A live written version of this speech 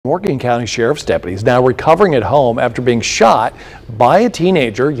Morgan County Sheriff's deputies now recovering at home after being shot by a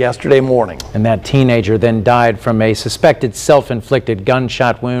teenager yesterday morning. And that teenager then died from a suspected self-inflicted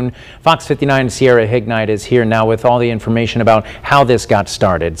gunshot wound. Fox 59 Sierra Hignite is here now with all the information about how this got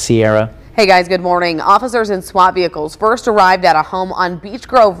started. Sierra? Hey guys, good morning. Officers in SWAT vehicles first arrived at a home on Beech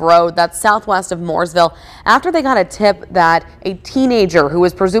Grove Road, that's southwest of Mooresville, after they got a tip that a teenager who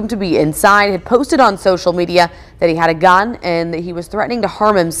was presumed to be inside had posted on social media that he had a gun and that he was threatening to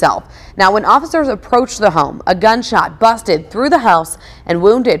harm himself. Now, when officers approached the home, a gunshot busted through the house and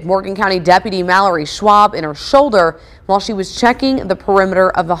wounded Morgan County Deputy Mallory Schwab in her shoulder while she was checking the perimeter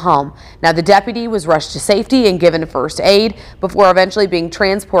of the home. Now, the deputy was rushed to safety and given first aid before eventually being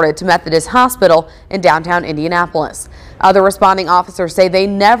transported to Methodist Hospital in downtown Indianapolis. Other responding officers say they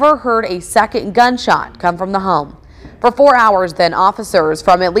never heard a second gunshot come from the home. For 4 hours then, officers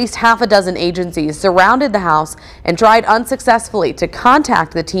from at least half a dozen agencies surrounded the house and tried unsuccessfully to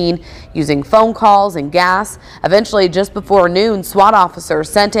contact the teen using phone calls and gas. Eventually, just before noon, SWAT officers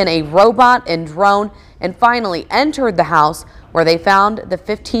sent in a robot and drone and finally entered the house, where they found the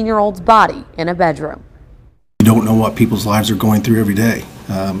 15-year-old's body in a bedroom. You don't know what people's lives are going through every day.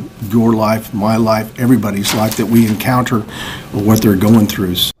 Your life, my life, everybody's life that we encounter, or what they're going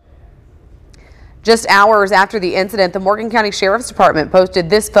through. Just hours after the incident, the Morgan County Sheriff's Department posted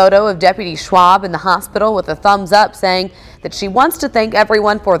this photo of Deputy Schwab in the hospital with a thumbs up, saying that she wants to thank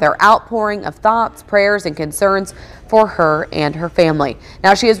everyone for their outpouring of thoughts, prayers, and concerns for her and her family.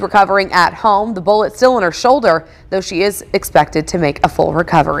 Now, she is recovering at home. The bullet still in her shoulder, though she is expected to make a full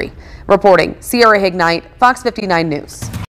recovery. Reporting, Sierra Hignite, Fox 59 News.